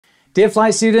Dear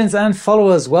flight students and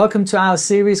followers, welcome to our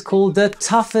series called The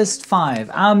Toughest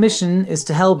 5. Our mission is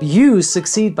to help you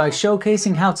succeed by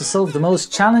showcasing how to solve the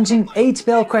most challenging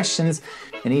ATPL questions.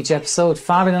 In each episode,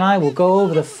 Fabian and I will go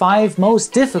over the 5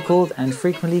 most difficult and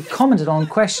frequently commented on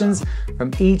questions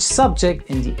from each subject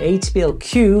in the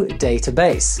ATPL-Q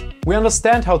database. We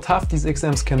understand how tough these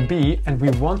exams can be, and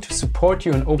we want to support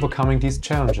you in overcoming these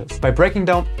challenges by breaking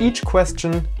down each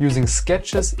question using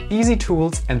sketches, easy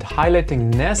tools, and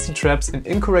highlighting nasty traps and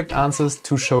incorrect answers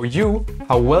to show you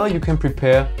how well you can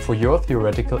prepare for your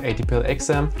theoretical ATPL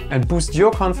exam and boost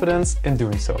your confidence in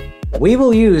doing so. We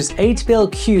will use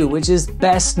ATPL-Q, which is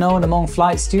best known among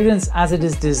flight students as it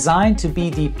is designed to be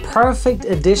the perfect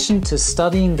addition to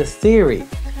studying the theory.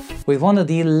 With one of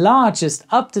the largest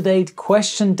up-to-date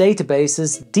question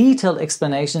databases, detailed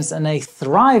explanations, and a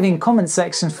thriving comment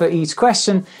section for each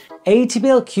question,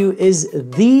 ATPL-Q is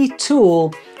the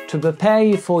tool to prepare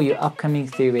you for your upcoming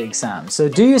theory exam. So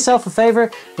do yourself a favor,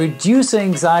 reduce your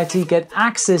anxiety, get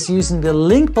access using the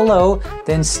link below,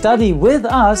 then study with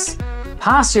us,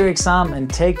 pass your exam, and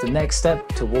take the next step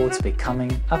towards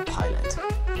becoming a pilot.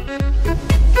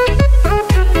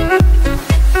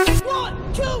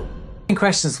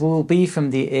 Questions will be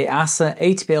from the EASA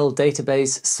ATPL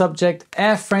database subject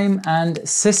Airframe and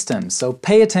Systems. So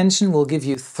pay attention, we'll give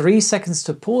you 3 seconds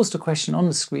to pause the question on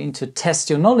the screen to test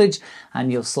your knowledge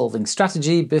and your solving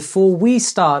strategy before we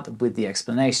start with the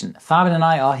explanation. Fabian and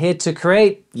I are here to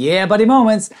create yeah buddy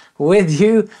moments with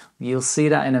you. You'll see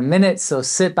that in a minute, so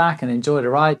sit back and enjoy the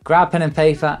ride, grab pen and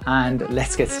paper, and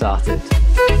let's get started.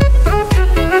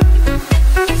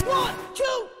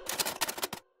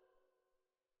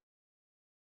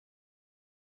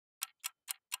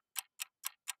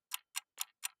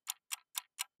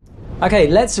 Okay,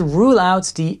 let's rule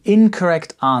out the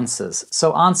incorrect answers.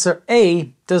 So answer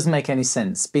A doesn't make any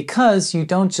sense because you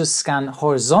don't just scan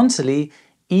horizontally,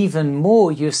 even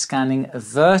more you're scanning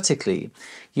vertically.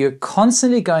 You're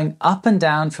constantly going up and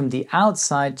down from the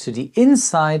outside to the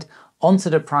inside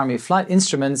onto the primary flight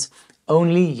instruments,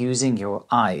 only using your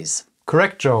eyes.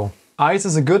 Correct, Joe. Eyes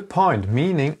is a good point,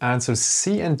 meaning answers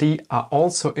C and D are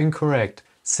also incorrect,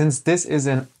 since this is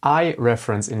an eye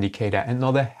reference indicator and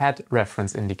not a head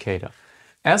reference indicator.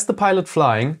 As the pilot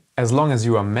flying, as long as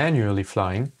you are manually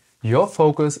flying, your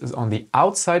focus is on the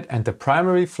outside and the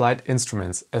primary flight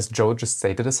instruments, as Joe just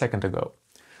stated a second ago.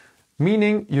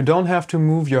 Meaning you don't have to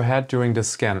move your head during the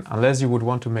scan unless you would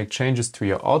want to make changes to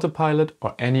your autopilot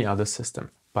or any other system.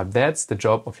 But that's the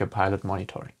job of your pilot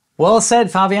monitoring. Well said,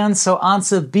 Fabian. So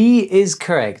answer B is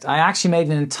correct. I actually made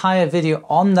an entire video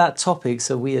on that topic,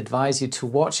 so we advise you to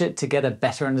watch it to get a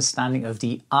better understanding of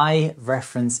the eye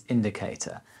reference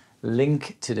indicator.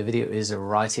 Link to the video is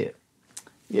right here.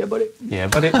 Yeah, buddy. Yeah,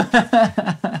 buddy.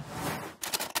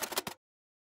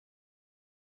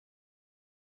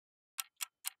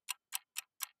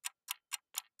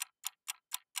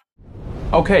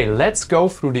 Okay, let's go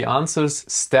through the answers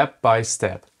step by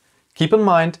step. Keep in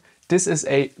mind, this is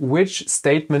a which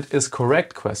statement is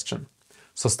correct question.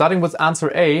 So starting with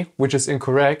answer A, which is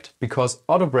incorrect because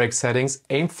auto brake settings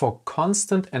aim for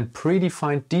constant and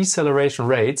predefined deceleration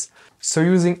rates, so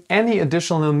using any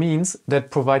additional means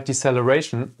that provide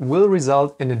deceleration will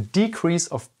result in a decrease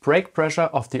of brake pressure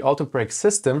of the auto brake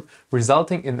system,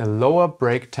 resulting in a lower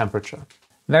brake temperature.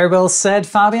 Very well said,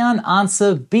 Fabian.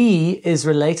 Answer B is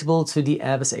relatable to the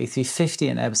Airbus A350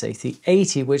 and Airbus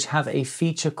A380, which have a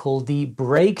feature called the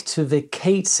brake to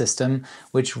vacate system,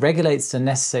 which regulates the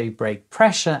necessary brake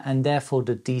pressure and therefore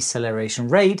the deceleration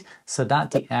rate so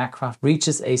that the aircraft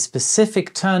reaches a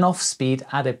specific turn-off speed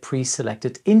at a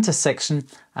pre-selected intersection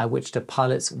at which the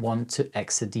pilots want to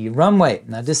exit the runway.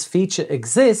 Now, this feature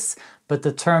exists, but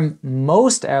the term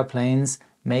most airplanes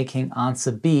making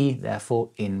answer B therefore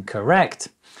incorrect.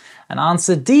 And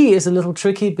answer D is a little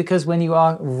tricky because when you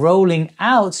are rolling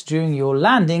out during your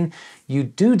landing, you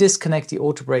do disconnect the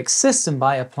auto brake system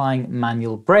by applying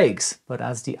manual brakes. But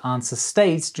as the answer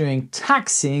states, during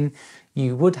taxiing,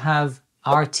 you would have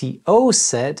RTO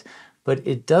set, but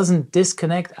it doesn't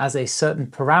disconnect as a certain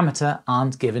parameter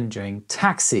aren't given during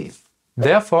taxi.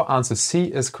 Therefore, answer C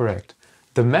is correct.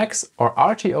 The max or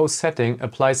RTO setting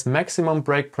applies maximum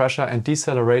brake pressure and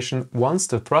deceleration once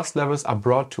the thrust levels are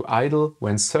brought to idle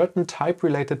when certain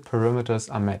type-related parameters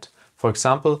are met. For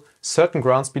example, certain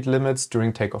ground speed limits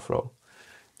during takeoff roll.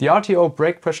 The RTO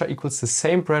brake pressure equals the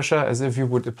same pressure as if you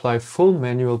would apply full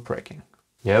manual braking.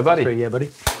 Yeah, buddy. Yeah,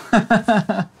 buddy.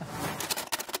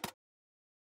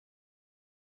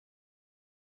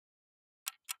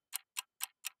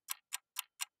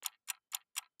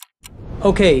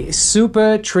 Okay,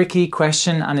 super tricky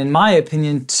question, and in my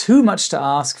opinion, too much to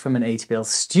ask from an ATPL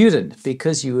student,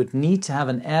 because you would need to have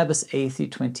an Airbus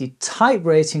A320 type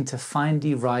rating to find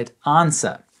the right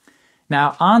answer.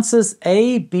 Now, answers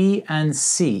A, B, and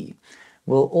C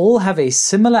will all have a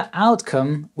similar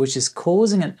outcome, which is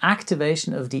causing an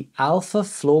activation of the alpha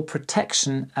floor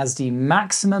protection as the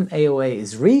maximum AOA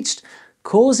is reached,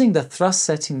 causing the thrust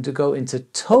setting to go into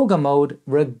toga mode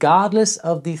regardless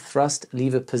of the thrust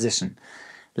lever position.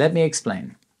 Let me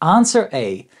explain. Answer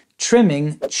A.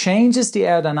 Trimming changes the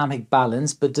aerodynamic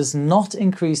balance but does not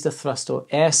increase the thrust or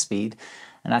airspeed,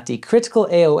 and at the critical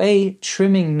AOA,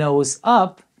 trimming nose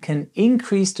up can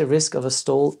increase the risk of a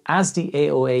stall as the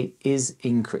AOA is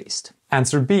increased.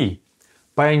 Answer B.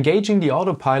 By engaging the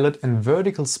autopilot in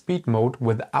vertical speed mode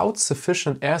without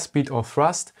sufficient airspeed or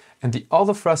thrust, and the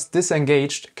other thrust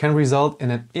disengaged, can result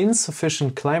in an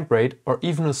insufficient climb rate or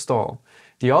even a stall.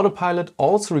 The autopilot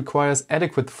also requires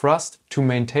adequate thrust to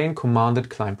maintain commanded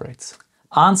climb rates.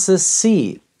 Answer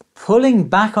C. Pulling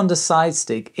back on the side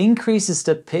stick increases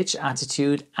the pitch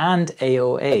attitude and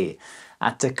AOA.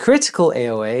 At the critical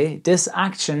AOA, this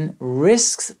action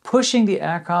risks pushing the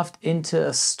aircraft into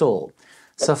a stall.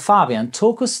 So Fabian,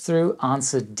 talk us through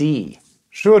answer D.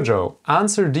 Sure, Joe.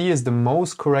 Answer D is the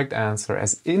most correct answer,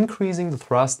 as increasing the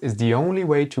thrust is the only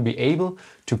way to be able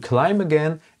to climb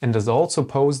again, and does also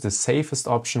pose the safest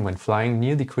option when flying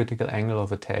near the critical angle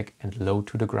of attack and low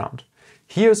to the ground.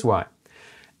 Here's why.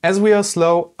 As we are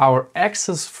slow, our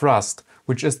excess thrust,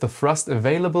 which is the thrust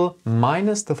available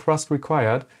minus the thrust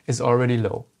required, is already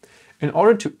low. In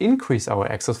order to increase our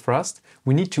excess thrust,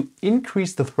 we need to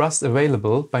increase the thrust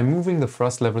available by moving the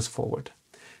thrust levers forward.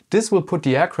 This will put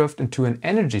the aircraft into an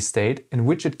energy state in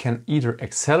which it can either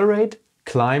accelerate,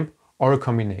 climb, or a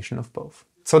combination of both.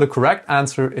 So the correct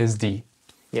answer is D.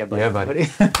 Yeah, buddy. Yeah,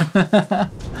 buddy.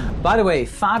 By the way,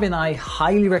 Fab and I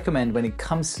highly recommend, when it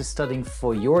comes to studying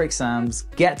for your exams,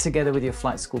 get together with your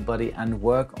flight school buddy and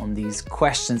work on these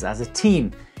questions as a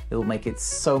team. It will make it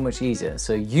so much easier.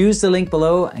 So use the link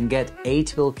below and get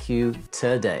ATPL-Q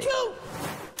today.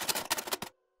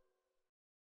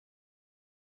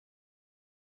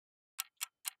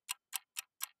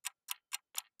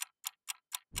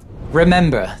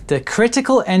 Remember, the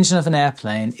critical engine of an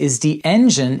airplane is the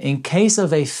engine in case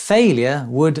of a failure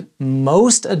would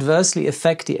most adversely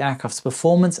affect the aircraft's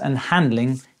performance and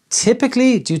handling,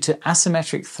 typically due to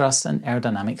asymmetric thrust and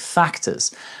aerodynamic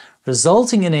factors,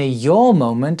 resulting in a yaw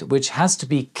moment which has to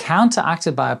be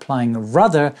counteracted by applying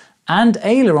rudder and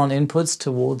aileron inputs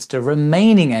towards the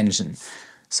remaining engine.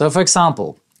 So for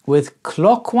example, with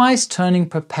clockwise turning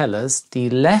propellers, the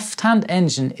left-hand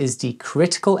engine is the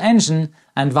critical engine,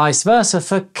 and vice versa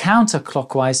for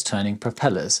counterclockwise turning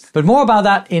propellers. But more about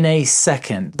that in a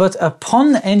second. But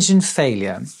upon engine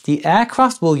failure, the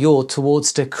aircraft will yaw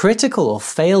towards the critical or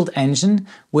failed engine,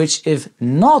 which if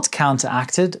not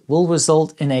counteracted will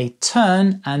result in a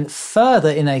turn and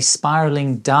further in a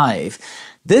spiraling dive.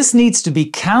 This needs to be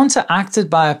counteracted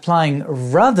by applying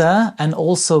rudder and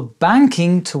also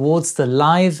banking towards the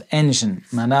live engine.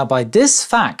 Now by this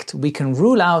fact, we can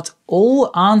rule out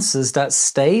all answers that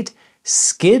state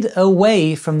skid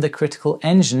away from the critical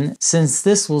engine, since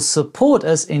this will support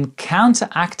us in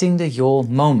counteracting the yaw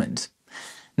moment.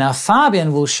 Now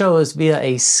Fabian will show us via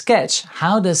a sketch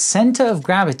how the center of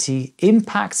gravity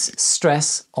impacts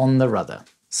stress on the rudder.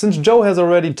 Since Joe has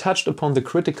already touched upon the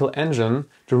critical engine,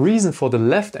 the reason for the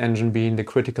left engine being the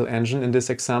critical engine in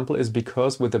this example is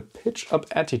because with the pitch-up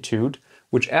attitude,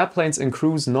 which airplanes and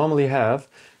crews normally have,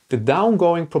 the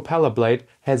downgoing propeller blade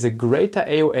has a greater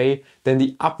AOA than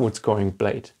the upwards going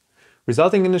blade,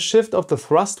 resulting in a shift of the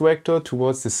thrust vector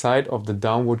towards the side of the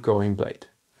downward going blade.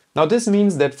 Now this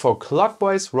means that for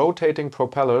clockwise rotating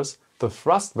propellers, the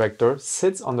thrust vector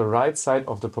sits on the right side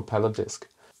of the propeller disc.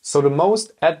 So the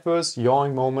most adverse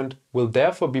yawing moment will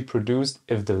therefore be produced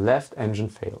if the left engine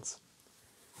fails.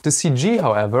 The CG,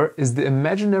 however, is the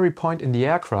imaginary point in the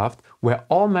aircraft where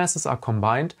all masses are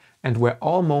combined and where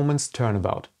all moments turn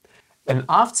about. An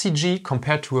aft CG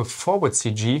compared to a forward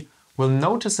CG will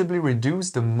noticeably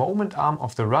reduce the moment arm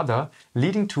of the rudder,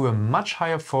 leading to a much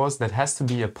higher force that has to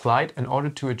be applied in order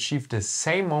to achieve the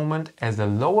same moment as a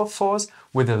lower force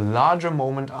with a larger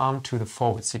moment arm to the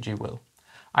forward CG will.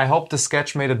 I hope the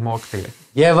sketch made it more clear.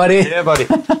 Yeah, buddy. Yeah, buddy.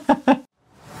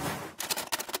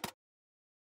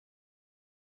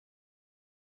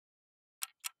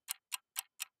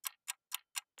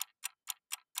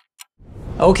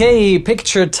 Okay,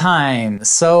 picture time.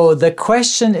 So the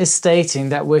question is stating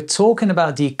that we're talking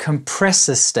about the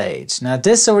compressor stage. Now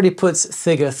this already puts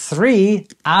figure 3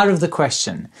 out of the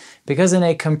question, because in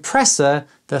a compressor,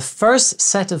 The first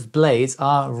set of blades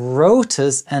are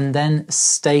rotors and then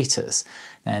stators.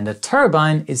 And the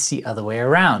turbine is the other way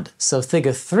around. So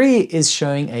figure 3 is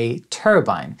showing a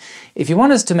turbine. If you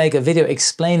want us to make a video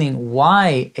explaining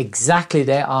why exactly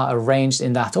they are arranged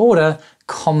in that order,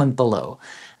 comment below.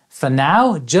 For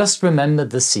now, just remember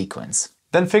the sequence.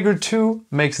 Then figure 2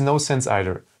 makes no sense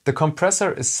either. The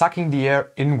compressor is sucking the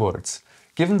air inwards.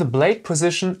 Given the blade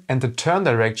position and the turn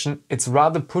direction, it's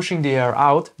rather pushing the air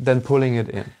out than pulling it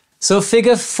in. So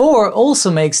figure 4 also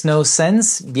makes no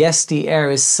sense. Yes, the air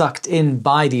is sucked in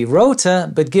by the rotor,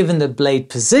 but given the blade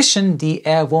position, the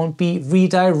air won't be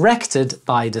redirected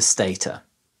by the stator.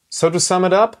 So to sum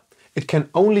it up, it can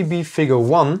only be figure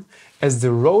 1, as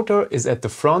the rotor is at the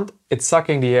front, it's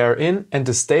sucking the air in, and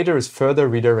the stator is further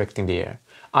redirecting the air.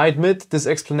 I admit this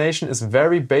explanation is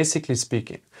very basically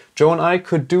speaking. Joe and I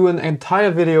could do an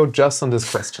entire video just on this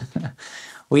question.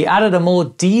 We added a more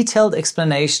detailed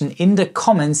explanation in the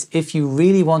comments if you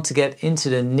really want to get into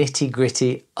the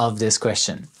nitty-gritty of this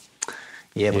question.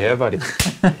 Yeah, buddy.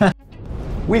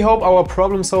 We hope our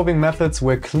problem-solving methods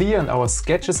were clear and our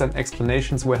sketches and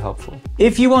explanations were helpful.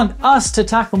 If you want us to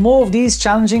tackle more of these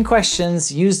challenging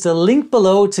questions, use the link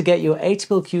below to get your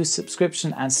ATPL-Q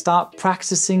subscription and start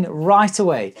practicing right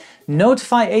away.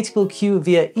 Notify ATPL-Q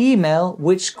via email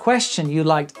which question you'd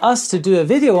like us to do a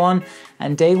video on,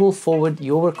 and they will forward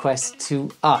your request to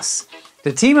us.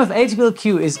 The team of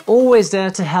ATPL-Q is always there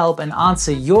to help and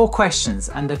answer your questions,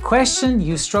 and the question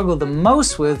you struggle the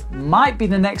most with might be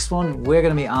the next one we're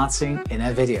going to be answering in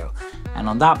a video. And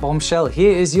on that bombshell,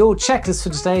 here is your checklist for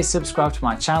today. Subscribe to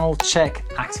my channel, check.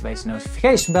 Activate the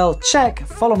notification bell, check.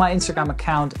 Follow my Instagram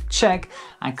account, check.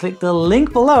 And click the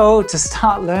link below to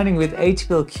start learning with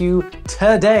ATPL-Q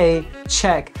today,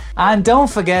 check. And don't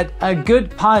forget, a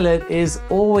good pilot is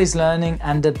always learning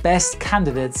and the best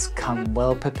candidates come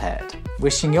well prepared.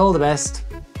 Wishing you all the best,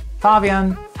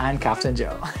 Fabian and Captain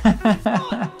Joe.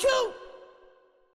 1, 2.